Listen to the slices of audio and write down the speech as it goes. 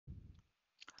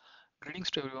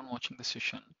Greetings to everyone watching this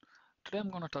session. Today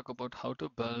I'm going to talk about how to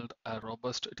build a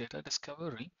robust data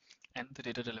discovery and the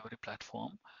data delivery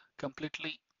platform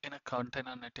completely in a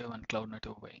container native and cloud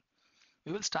native way.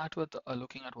 We will start with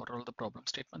looking at what are all the problem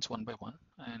statements one by one,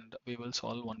 and we will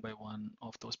solve one by one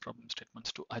of those problem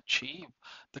statements to achieve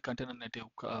the container native,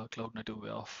 cloud native way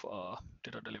of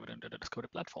data delivery and data discovery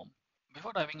platform.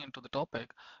 Before diving into the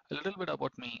topic, a little bit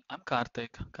about me. I'm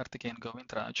Karthikeyan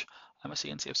Govindaraj. I'm a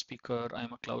CNCF speaker.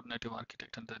 I'm a cloud native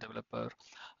architect and a developer.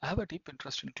 I have a deep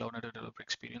interest in cloud native developer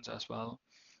experience as well.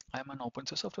 I'm an open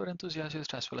source software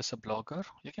enthusiast as well as a blogger.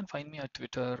 You can find me at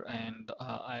Twitter, and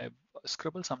I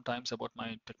scribble sometimes about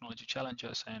my technology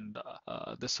challenges and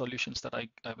the solutions that I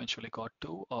eventually got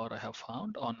to or I have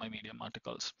found on my Medium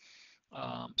articles.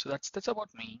 So that's about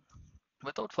me.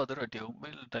 Without further ado,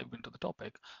 we'll dive into the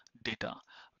topic: data.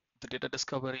 The data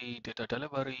discovery, data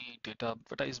delivery, data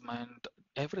advertisement,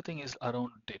 everything is around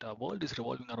data. World is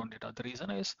revolving around data. The reason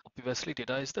is obviously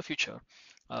data is the future,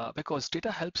 because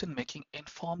data helps in making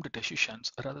informed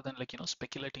decisions rather than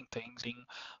speculating things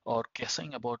or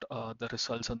guessing about the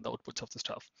results and the outputs of the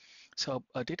stuff. So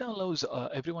data allows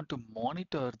everyone to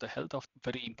monitor the health of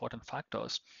very important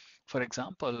factors. For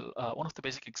example, one of the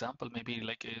basic example maybe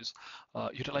like is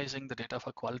utilizing the data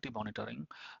for quality monitoring.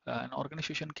 An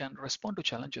organization can respond to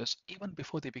challenges even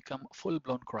before they become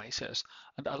full-blown crisis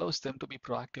and allows them to be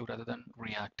proactive rather than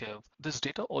reactive. This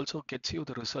data also gets you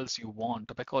the results you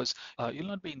want because you'll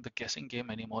not be in the guessing game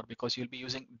anymore because you'll be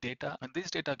using data, and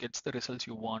this data gets the results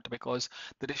you want because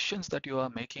the decisions that you are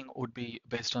making would be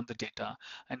based on the data,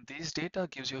 and this data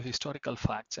gives you historical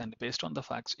facts, and based on the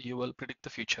facts you will predict the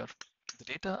future. The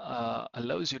data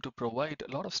allows you to provide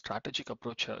a lot of strategic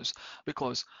approaches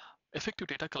because effective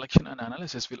data collection and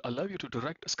analysis will allow you to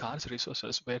direct scarce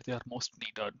resources where they are most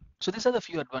needed. So these are the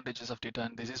few advantages of data,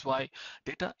 and this is why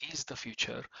data is the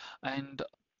future. And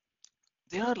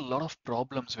there are a lot of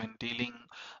problems when dealing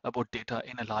about data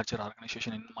in a larger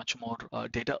organization, in much more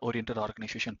data oriented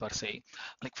organization per se.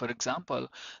 Like for example,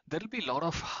 there will be a lot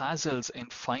of hassles in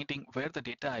finding where the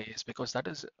data is because that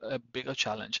is a bigger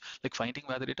challenge. Like finding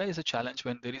where the data is a challenge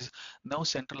when there is no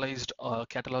centralized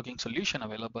cataloging solution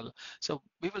available. So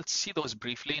we will see those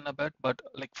briefly in a bit, but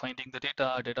like finding the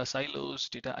data, data silos,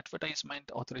 data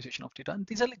advertisement, authorization of data, and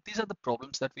these are the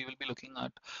problems that we will be looking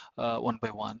at one by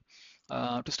one.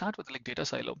 To start with, like data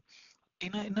silo,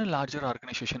 in a larger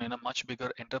organization, in a much bigger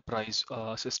enterprise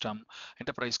system,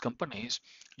 enterprise companies,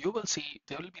 you will see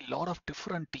there will be a lot of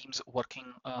different teams working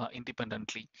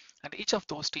independently, and each of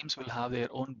those teams will have their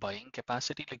own buying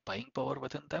capacity, like buying power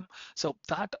within them. So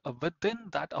that within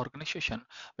that organization,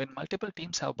 when multiple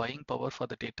teams have buying power for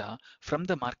the data from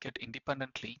the market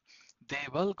independently, they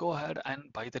will go ahead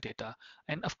and buy the data,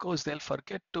 and of course they'll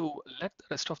forget to let the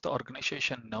rest of the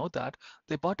organization know that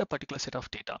they bought a particular set of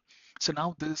data. So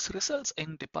now this results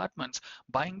in departments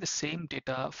buying the same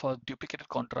data for duplicated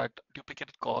contract,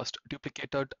 duplicated cost,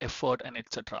 duplicated effort, and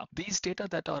etc. These data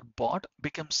that are bought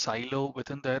become silo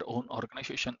within their own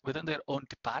organization, within their own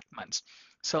departments.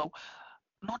 So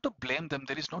not to blame them,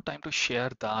 there is no time to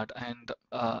share that, and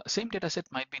same data set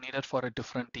might be needed for a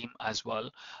different team as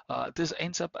well. This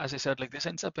ends up, as I said, like this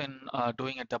ends up in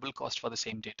doing a double cost for the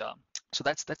same data. So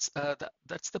that's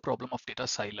the problem of data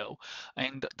silo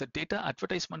and the data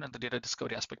advertisement and the data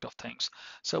discovery aspect of things.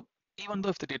 So even though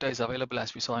if the data is available,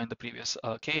 as we saw in the previous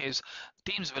case,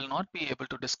 teams will not be able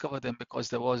to discover them because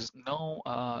there was no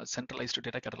centralized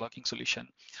data cataloging solution.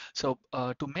 So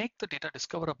to make the data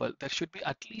discoverable, there should be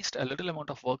at least a little amount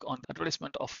of work on the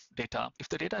advertisement of data. If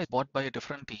the data is bought by a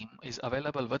different team, is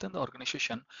available within the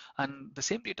organization, and the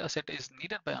same data set is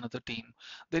needed by another team,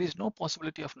 there is no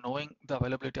possibility of knowing the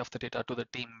availability of the data to the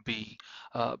team B,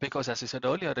 because as I said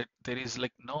earlier, there is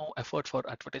like no effort for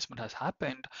advertisement has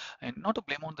happened, and not to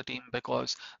blame on the team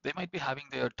because they might be having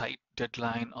their tight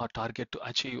deadline or target to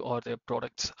achieve, or their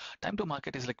products time to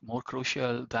market is like more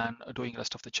crucial than doing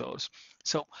rest of the chores.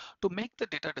 So to make the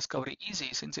data discovery easy,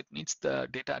 since it needs the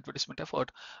data advertisement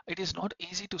effort, it is not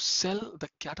easy to sell the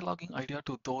cataloging idea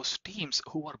to those teams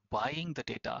who are buying the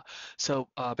data. So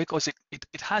because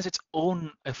it has its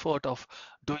own effort of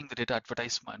doing the data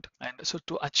advertisement. And so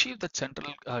to achieve that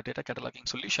central data cataloging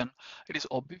solution, it is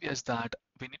obvious that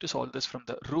we need to solve this from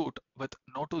the root with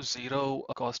no to zero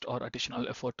cost or additional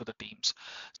effort to the teams.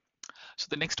 So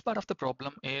the next part of the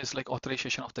problem is like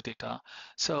authorization of the data.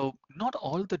 So not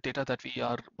all the data that we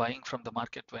are buying from the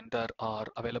market vendor are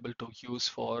available to use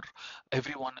for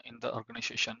everyone in the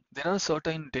organization. There are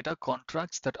certain data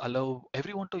contracts that allow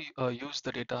everyone to use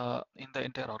the data in the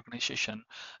entire organization,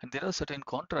 and there are certain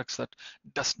contracts that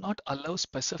does not allow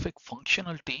specific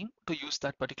functional team to use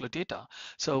that particular data.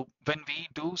 So when we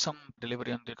do some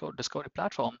delivery on the discovery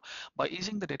platform, by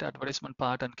using the data advertisement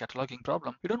part and cataloging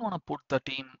problem, we don't want to put the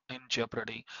team in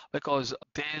jeopardy because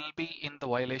they'll be in the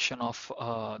violation of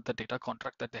the data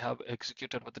contract that they have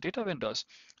executed with the data vendors.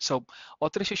 So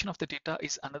authorization of the data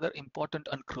is another important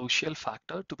and crucial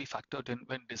factor to be factored in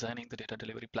when designing the data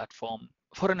delivery platform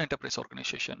for an enterprise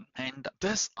organization. And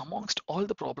this, amongst all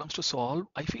the problems to solve,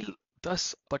 I feel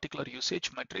this particular usage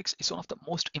metrics is one of the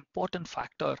most important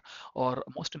factor or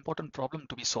most important problem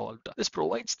to be solved. This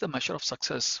provides the measure of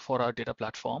success for our data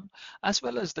platform as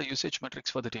well as the usage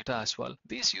metrics for the data as well.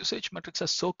 These usage metrics are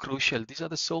so crucial. These are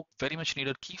the so very much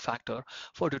needed key factor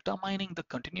for determining the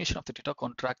continuation of the data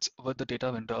contracts with the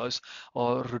data vendors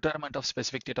or retirement of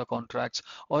specific data contracts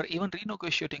or even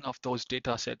renegotiating of those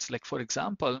data sets. Like for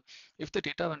example, if the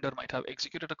data vendor might have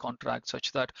executed a contract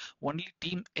such that only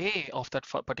team A of that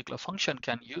particular function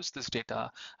can use this data,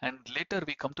 and later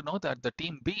we come to know that the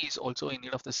team B is also in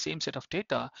need of the same set of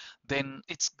data, then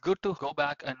it's good to go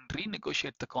back and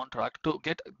renegotiate the contract to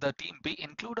get the team B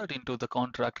included into the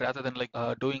contract rather than like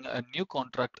doing a new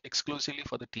contract exclusively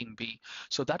for the team B.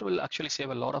 So that will actually save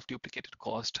a lot of duplicated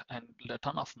cost and a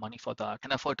ton of money for that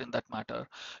and effort in that matter.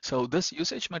 So this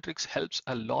usage metrics helps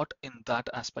a lot in that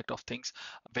aspect of things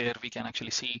where we can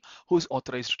actually see who's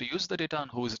authorized to use the data and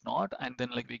who's not, and then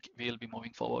like we'll be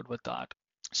moving forward with that.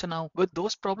 So now with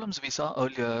those problems we saw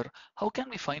earlier, how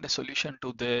can we find a solution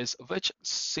to this? Which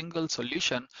single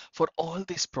solution for all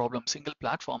these problems, single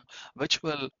platform, which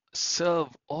will serve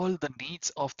all the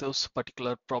needs of those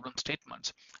particular problem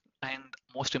statements? And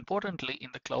most importantly,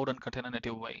 in the cloud and container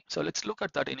native way. So let's look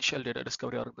at that initial data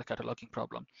discovery or the cataloging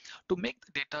problem. To make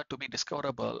the data to be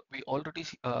discoverable, we already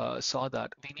saw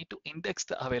that we need to index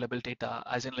the available data,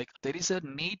 as in like there is a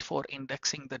need for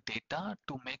indexing the data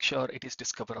to make sure it is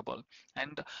discoverable.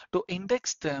 And to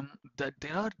index them, that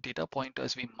there are data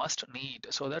pointers we must need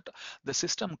so that the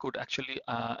system could actually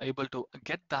able to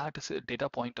get that data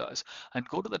pointers and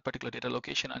go to that particular data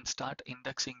location and start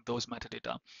indexing those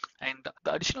metadata. And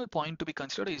the additional point to be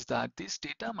considered is that this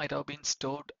data might have been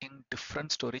stored in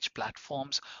different storage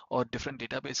platforms or different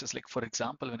databases. Like for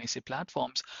example, when I say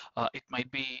platforms, it might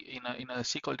be in a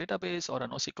SQL database or a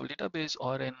NoSQL database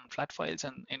or in flat files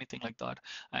and anything like that.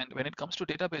 And when it comes to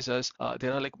databases,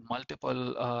 there are like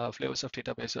multiple flavors of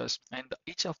databases, and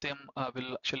each of them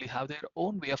will actually have their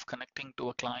own way of connecting to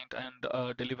a client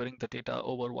and delivering the data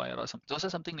over wire or something. Those are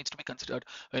something needs to be considered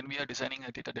when we are designing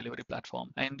a data delivery platform.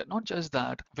 And not just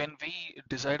that, when we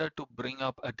decided to bring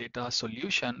up a data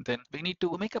solution, then we need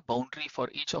to make a boundary for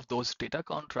each of those data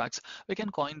contracts. We can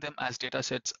coin them as data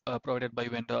sets provided by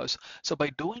vendors. So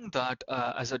by doing that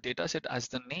as a data set as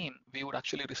the name, we would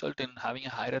actually result in having a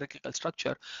hierarchical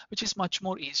structure, which is much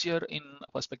more easier in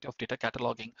perspective of data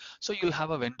cataloging. So you'll have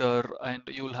a vendor and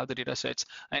you will have the data sets,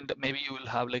 and maybe you will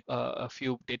have like a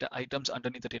few data items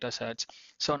underneath the data sets.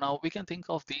 So now we can think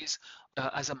of these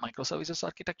as a microservices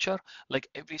architecture. Like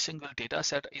every single data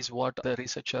set is what the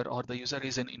researcher or the user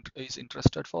is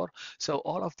interested for. So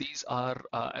all of these are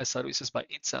as services by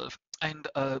itself, and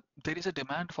there is a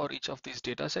demand for each of these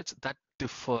data sets that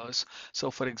differs.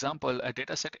 So for example, a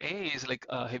data set A is like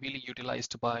heavily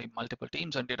utilized by multiple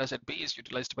teams, and data set B is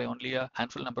utilized by only a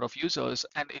handful number of users,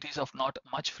 and it is of not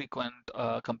much frequent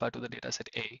compared to the data set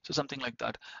A. So something like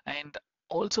that. And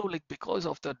also, like because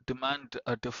of the demand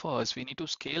differs, we need to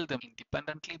scale them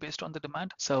independently based on the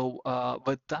demand. So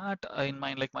with that in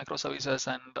mind, like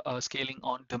microservices and scaling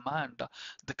on demand,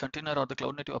 the container or the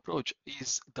cloud native approach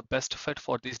is the best fit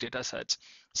for these data sets.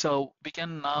 So we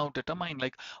can now determine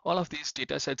like all of these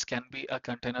data sets can be a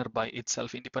container by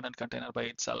itself, independent container by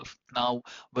itself. Now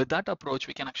with that approach,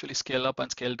 we can actually scale up and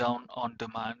scale down on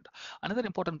demand. Another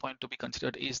important point to be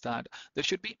considered is that there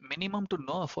should be minimum to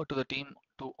no effort to the team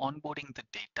to onboarding the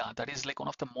data. That is like one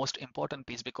of the most important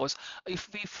piece, because if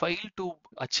we fail to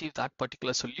achieve that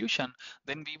particular solution,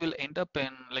 then we will end up in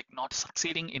like not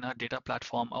succeeding in our data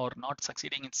platform or not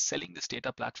succeeding in selling this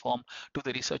data platform to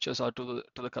the researchers or to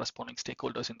the corresponding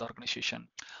stakeholders in the organization.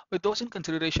 With those in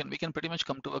consideration, we can pretty much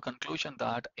come to a conclusion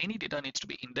that any data needs to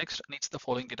be indexed needs the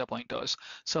following data pointers.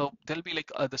 So there'll be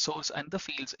like the source and the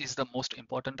fields is the most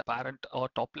important parent or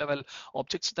top level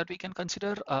objects that we can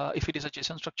consider. If it is a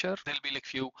JSON structure, there'll be like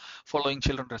few following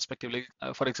children respectively.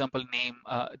 For example, name.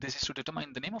 This is to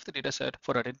determine the name of the data set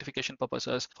for identification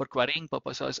purposes, for querying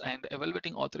purposes, and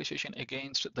evaluating authorization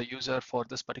against the user for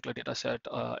this particular data set,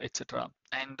 etc.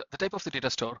 And the type of the data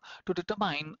store to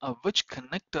determine which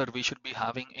connector we should be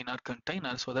having in our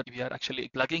container so that we are actually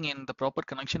plugging in the proper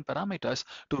connection parameters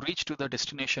to reach to the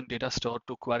destination data store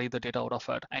to query the data out of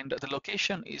it. And the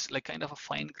location is like kind of a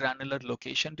fine granular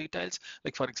location details.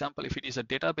 Like for example, if it is a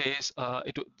database,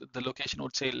 the location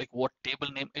would say like what table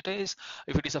name it is.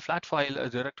 If it is a flat file, a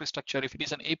directory structure, if it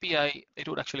is an API, it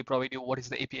would actually provide you what is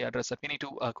the API address that we need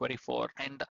to query for.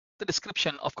 And the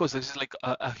description, of course, this is like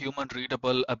a human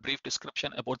readable, a brief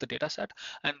description about the data set.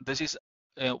 And this is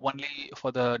only for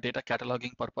the data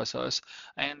cataloging purposes.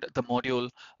 And the module,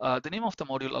 the name of the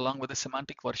module along with the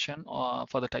semantic version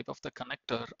for the type of the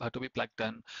connector to be plugged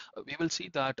in. We will see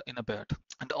that in a bit.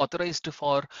 And authorized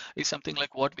for is something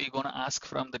like what we're going to ask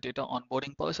from the data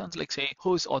onboarding persons, like say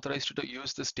who is authorized to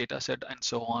use this data set and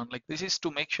so on. Like this is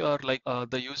to make sure like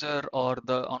the user or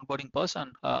the onboarding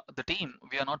person, the team,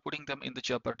 we are not putting them in the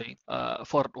jeopardy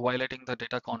for violating the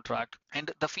data contract.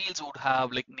 And the fields would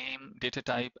have like name, data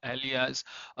type, alias,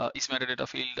 is metadata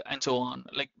field, and so on.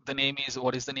 Like the name is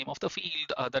what is the name of the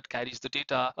field that carries the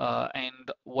data,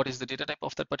 and what is the data type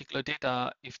of that particular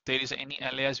data. If there is any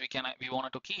alias we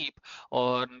wanted to keep,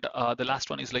 and the last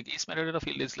one is like is metadata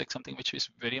field is like something which is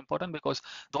very important because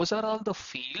those are all the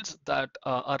fields that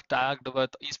are tagged with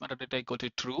is metadata equal to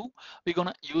true. We're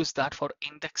gonna use that for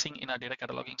indexing in our data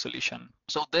cataloging solution.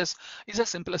 So this is the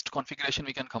simplest configuration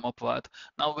we can come up with.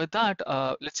 Now with that,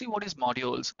 let's see what is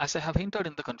modules. As I have hinted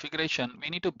in the configuration, we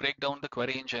need to break down the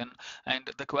query engine, and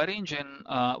the query engine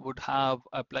would have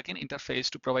a plugin interface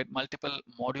to provide multiple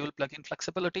module plugin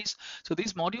flexibilities. So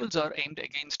these modules are aimed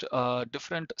against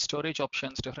different storage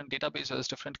options, different databases,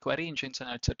 different query engines, and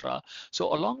etc.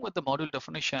 So along with the module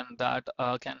definition that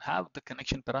can have the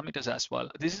connection parameters as well.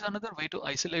 This is another way to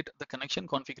isolate the connection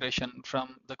configuration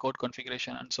from the code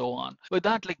configuration and so on. With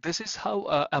that, like this is how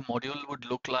a module would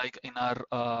look like in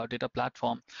our data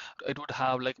platform. It would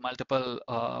have like multiple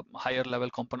higher level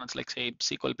components like say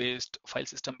SQL based, file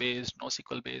system based,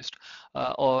 NoSQL based,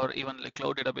 or even like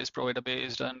cloud database provider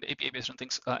based and API based and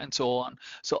things and so on.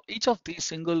 So each of these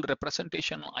single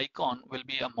representation icon will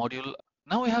be a module.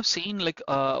 Now we have seen like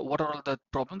what are all the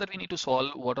problem that we need to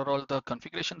solve, what are all the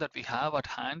configuration that we have at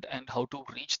hand, and how to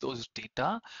reach those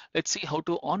data. Let's see how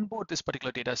to onboard this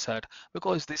particular data set,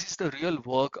 because this is the real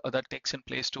work that takes in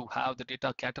place to have the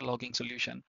data cataloging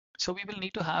solution. So we will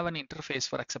need to have an interface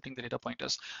for accepting the data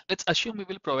pointers. Let's assume we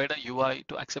will provide a UI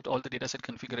to accept all the dataset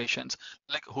configurations,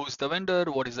 like who's the vendor,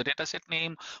 what is the dataset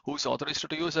name, who's authorized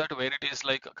to use it, where it is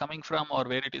like coming from, or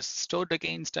where it is stored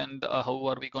against, and how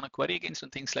are we going to query against,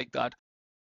 and things like that.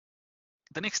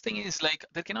 The next thing is like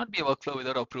there cannot be a workflow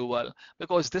without approval,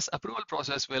 because this approval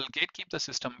process will gatekeep the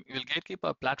system, will gatekeep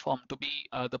a platform to be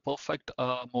the perfect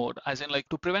mode, as in like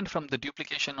to prevent from the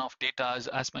duplication of data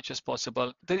as much as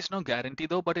possible. There is no guarantee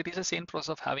though, but it is the same process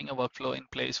of having a workflow in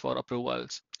place for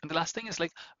approvals. And the last thing is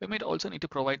like we might also need to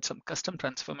provide some custom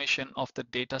transformation of the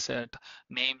data set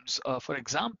names. For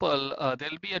example, there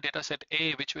will be a data set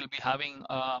A which will be having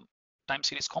time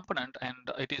series component, and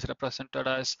it is represented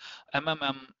as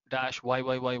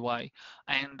MMM-YYYY.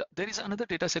 And there is another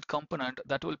dataset component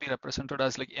that will be represented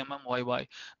as like MMYY.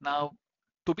 Now,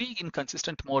 to be in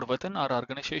consistent mode within our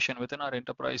organization, within our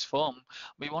enterprise firm,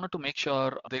 we wanted to make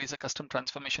sure there is a custom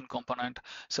transformation component.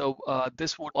 So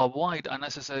this would avoid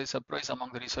unnecessary surprise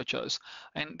among the researchers.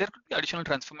 And there could be additional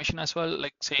transformation as well,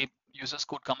 like say users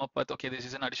could come up with, okay, this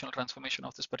is an additional transformation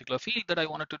of this particular field that I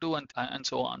wanted to do, and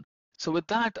so on. So with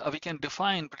that, we can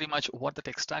define pretty much what the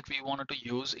tech stack we wanted to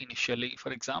use initially.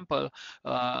 For example,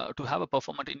 to have a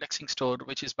performant indexing store,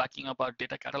 which is backing up our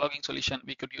data cataloging solution,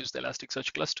 we could use the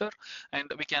Elasticsearch cluster,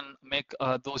 and we can make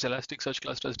those Elasticsearch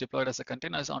clusters deployed as a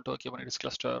containers onto a Kubernetes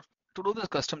cluster. To do this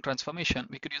custom transformation,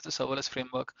 we could use the serverless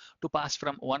framework to pass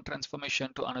from one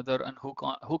transformation to another and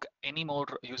hook any more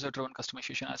user-driven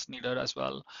customization as needed as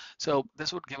well. So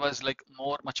this would give us like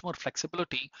much more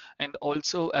flexibility, and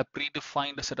also a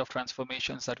predefined set of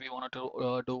transformations that we wanted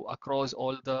to do across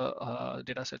all the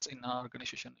data sets in our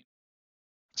organization.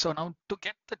 So now to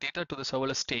get the data to the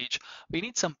serverless stage, we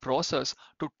need some process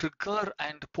to trigger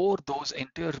and pour those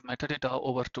entire metadata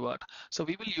over to it. So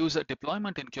we will use a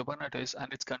deployment in Kubernetes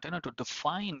and its container to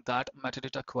define that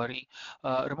metadata query.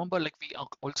 Remember, like we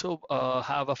also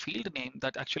have a field name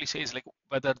that actually says like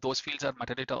whether those fields are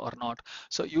metadata or not.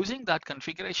 So using that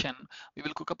configuration, we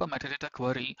will cook up a metadata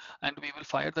query and we will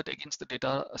fire that against the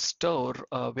data store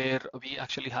where we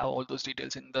actually have all those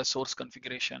details in the source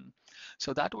configuration.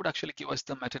 So that would actually give us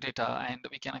the metadata, and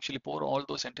we can actually pour all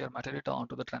those entire metadata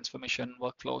onto the transformation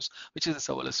workflows, which is a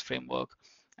serverless framework.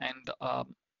 And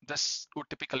this would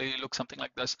typically look something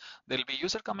like this. There'll be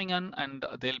user coming in and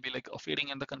they'll be like feeding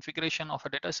in the configuration of a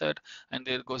data set, and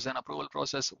there goes an approval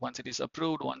process. Once it is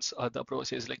approved, once the approval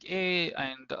says like A,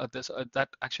 and that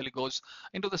actually goes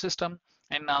into the system.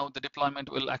 And now the deployment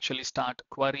will actually start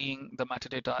querying the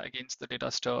metadata against the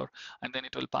data store, and then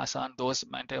it will pass on those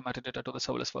entire metadata to the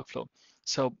serverless workflow.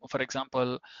 So for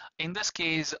example, in this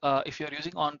case, if you're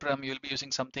using on-prem, you'll be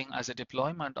using something as a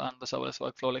deployment on the serverless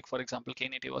workflow, like for example,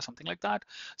 Knative or something like that.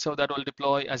 So that will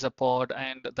deploy as a pod,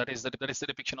 and that is the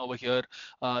depiction over here.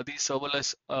 These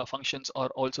serverless functions are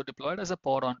also deployed as a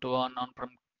pod onto an on-prem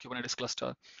Kubernetes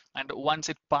cluster. And once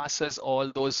it passes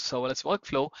all those serverless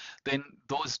workflow, then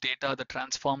those data, the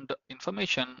transformed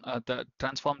information, the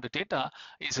transformed data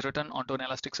is written onto an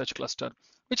Elasticsearch cluster,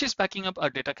 which is backing up a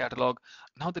data catalog.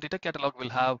 Now the data catalog will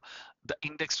have the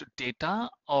indexed data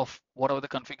of whatever the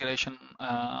configuration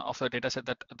of the data set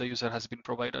that the user has been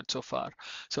provided so far.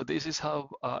 So this is how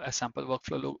a sample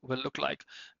workflow will look like.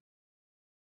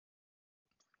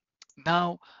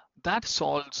 Now that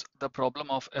solves the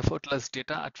problem of effortless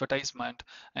data advertisement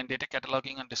and data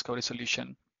cataloging and discovery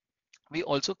solution. We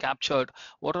also captured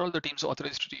what are all the teams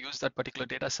authorized to use that particular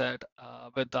data set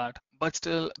with that. But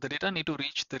still, the data need to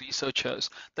reach the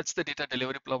researchers. That's the data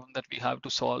delivery problem that we have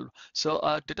to solve. So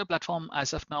our data platform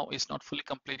as of now is not fully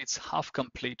complete, it's half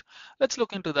complete. Let's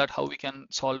look into that, how we can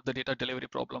solve the data delivery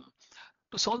problem.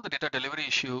 To solve the data delivery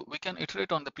issue, we can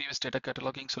iterate on the previous data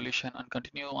cataloging solution and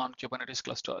continue on Kubernetes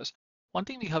clusters. One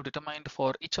thing we have determined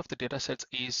for each of the data sets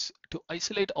is to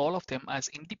isolate all of them as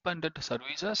independent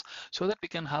services so that we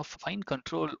can have fine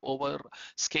control over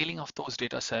scaling of those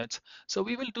data sets. So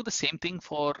we will do the same thing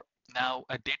for now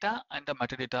a data and a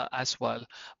metadata as well,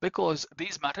 because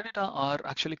these metadata are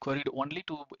actually queried only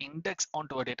to index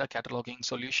onto a data cataloging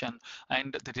solution,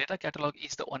 and the data catalog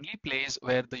is the only place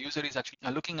where the user is actually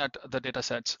looking at the data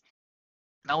sets.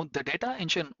 Now, the data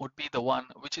engine would be the one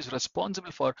which is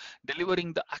responsible for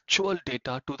delivering the actual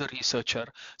data to the researcher.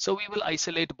 So we will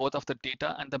isolate both of the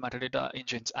data and the metadata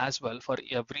engines as well for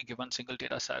every given single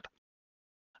data set.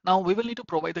 Now we will need to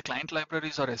provide the client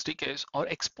libraries or SDKs or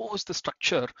expose the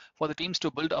structure for the teams to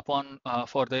build upon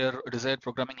for their desired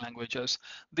programming languages.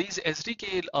 These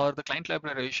SDK or the client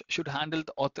libraries should handle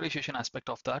the authorization aspect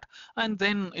of that, and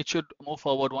then it should move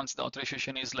forward once the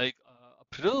authorization is like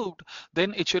approved,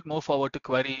 then it should move forward to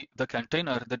query the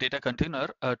container, the data container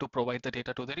to provide the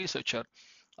data to the researcher.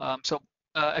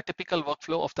 A typical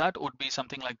workflow of that would be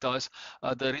something like this.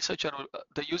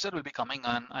 The user will be coming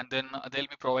on, and then they'll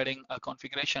be providing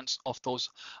configurations of those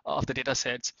of the data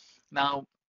sets. Now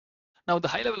the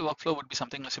high level workflow would be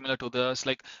something similar to this.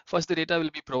 Like first, the data will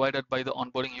be provided by the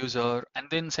onboarding user, and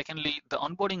then secondly, the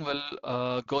onboarding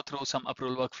will go through some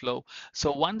approval workflow.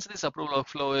 So once this approval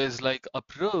workflow is like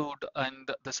approved, and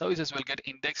the services will get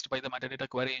indexed by the metadata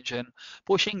query engine,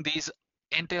 pushing these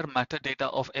entire metadata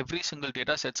of every single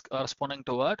data sets corresponding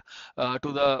to it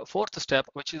to the fourth step,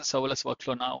 which is serverless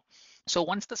workflow now. So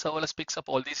once the serverless picks up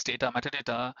all these data,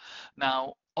 metadata,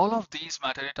 now all of these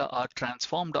metadata are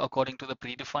transformed according to the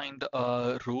predefined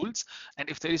rules. And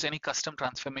if there is any custom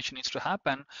transformation needs to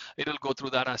happen, it will go through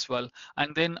that as well.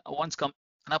 And then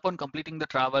and upon completing the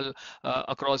travel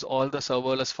across all the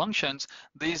serverless functions,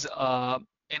 these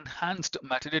enhanced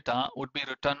metadata would be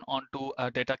written onto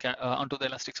onto the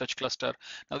Elasticsearch cluster.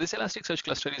 Now, this Elasticsearch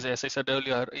cluster is, as I said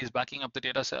earlier, is backing up the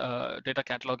data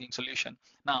cataloging solution.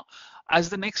 Now, as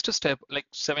the next step, like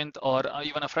seventh or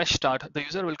even a fresh start, the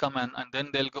user will come in and then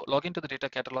they'll go log into the data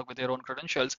catalog with their own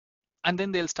credentials, and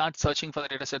then they'll start searching for the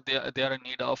data set they are in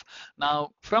need of. Now,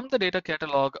 from the data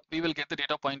catalog, we will get the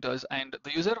data pointers, and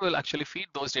the user will actually feed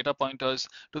those data pointers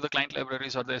to the client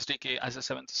libraries or the SDK as a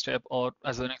seventh step or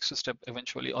as the next step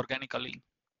eventually organically.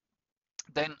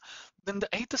 Then Then the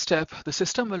eighth step, the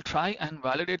system will try and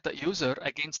validate the user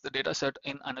against the dataset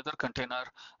in another container.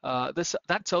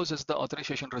 That serves as the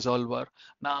authorization resolver.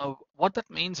 Now, what that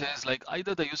means is like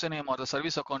either the username or the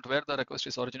service account where the request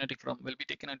is originating from will be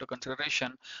taken into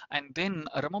consideration. And then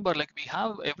remember, like we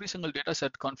have every single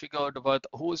dataset configured with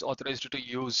who is authorized to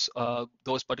use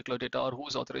those particular data or who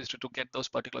is authorized to get those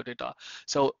particular data.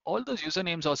 So all those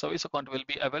usernames or service account will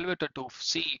be evaluated to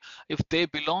see if they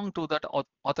belong to that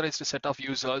authorized set of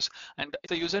users, and if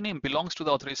the username belongs to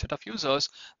the authorized set of users,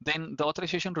 then the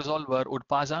authorization resolver would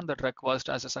pass on that request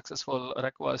as a successful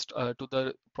request to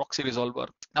the proxy resolver.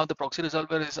 Now, the proxy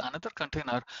resolver is another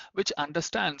container which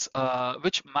understands,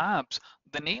 which maps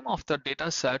the name of the data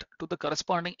set to the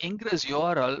corresponding ingress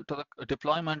URL to the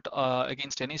deployment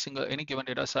against any given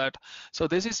data set. So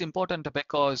this is important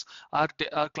because our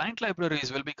client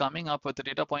libraries will be coming up with the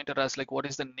data pointer as like what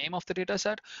is the name of the data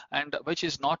set and which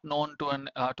is not known to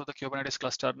the Kubernetes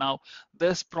cluster. Now,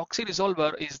 this proxy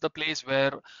resolver is the place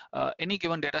where any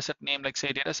given dataset name, like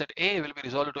say dataset A, will be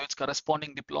resolved to its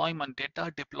corresponding deployment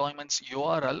data deployments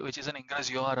URL, which is an ingress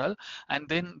URL, and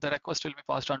then the request will be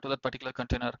passed on to that particular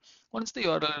container. Once the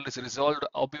URL is resolved,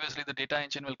 obviously the data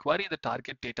engine will query the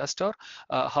target data store,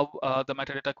 how the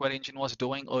metadata query engine was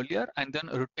doing earlier, and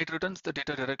then it returns the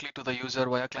data directly to the user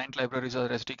via client libraries or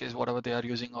SDKs, whatever they are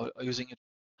using or using it.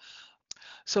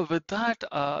 So with that,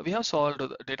 we have solved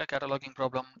the data cataloging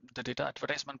problem, the data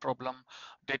advertisement problem,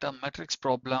 data metrics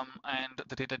problem, and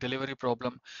the data delivery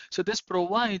problem. So this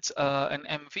provides an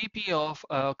MVP of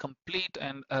a complete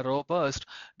and a robust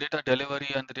data delivery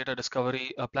and the data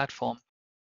discovery platform.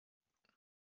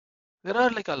 There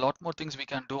are like a lot more things we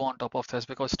can do on top of this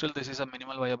because still this is a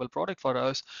minimal viable product for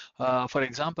us. For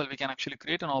example, we can actually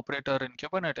create an operator in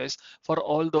Kubernetes for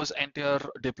all those entire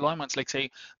deployments. Like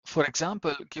say, for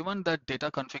example, given that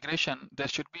data configuration, there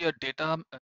should be a data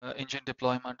engine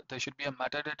deployment, there should be a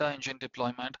metadata engine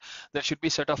deployment, there should be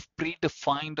set of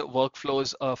predefined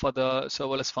workflows for the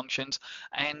serverless functions,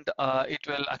 and it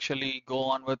will actually go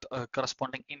on with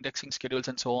corresponding indexing schedules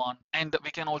and so on. And we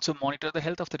can also monitor the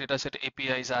health of the dataset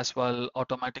APIs as well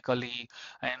automatically.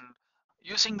 And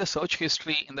using the search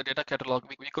history in the data catalog,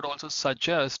 we could also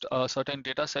suggest certain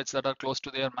data sets that are close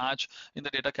to their match in the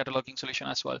data cataloging solution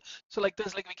as well. So like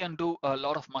this, like we can do a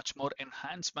lot of much more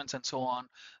enhancements and so on.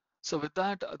 So with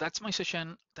that, that's my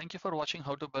session. Thank you for watching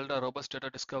how to build a robust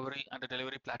data discovery and a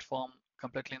delivery platform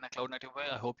completely in a cloud native way.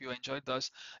 I hope you enjoyed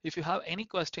this. If you have any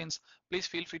questions, please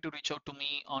feel free to reach out to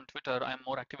me on Twitter. I'm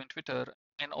more active in Twitter.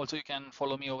 And also you can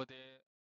follow me over there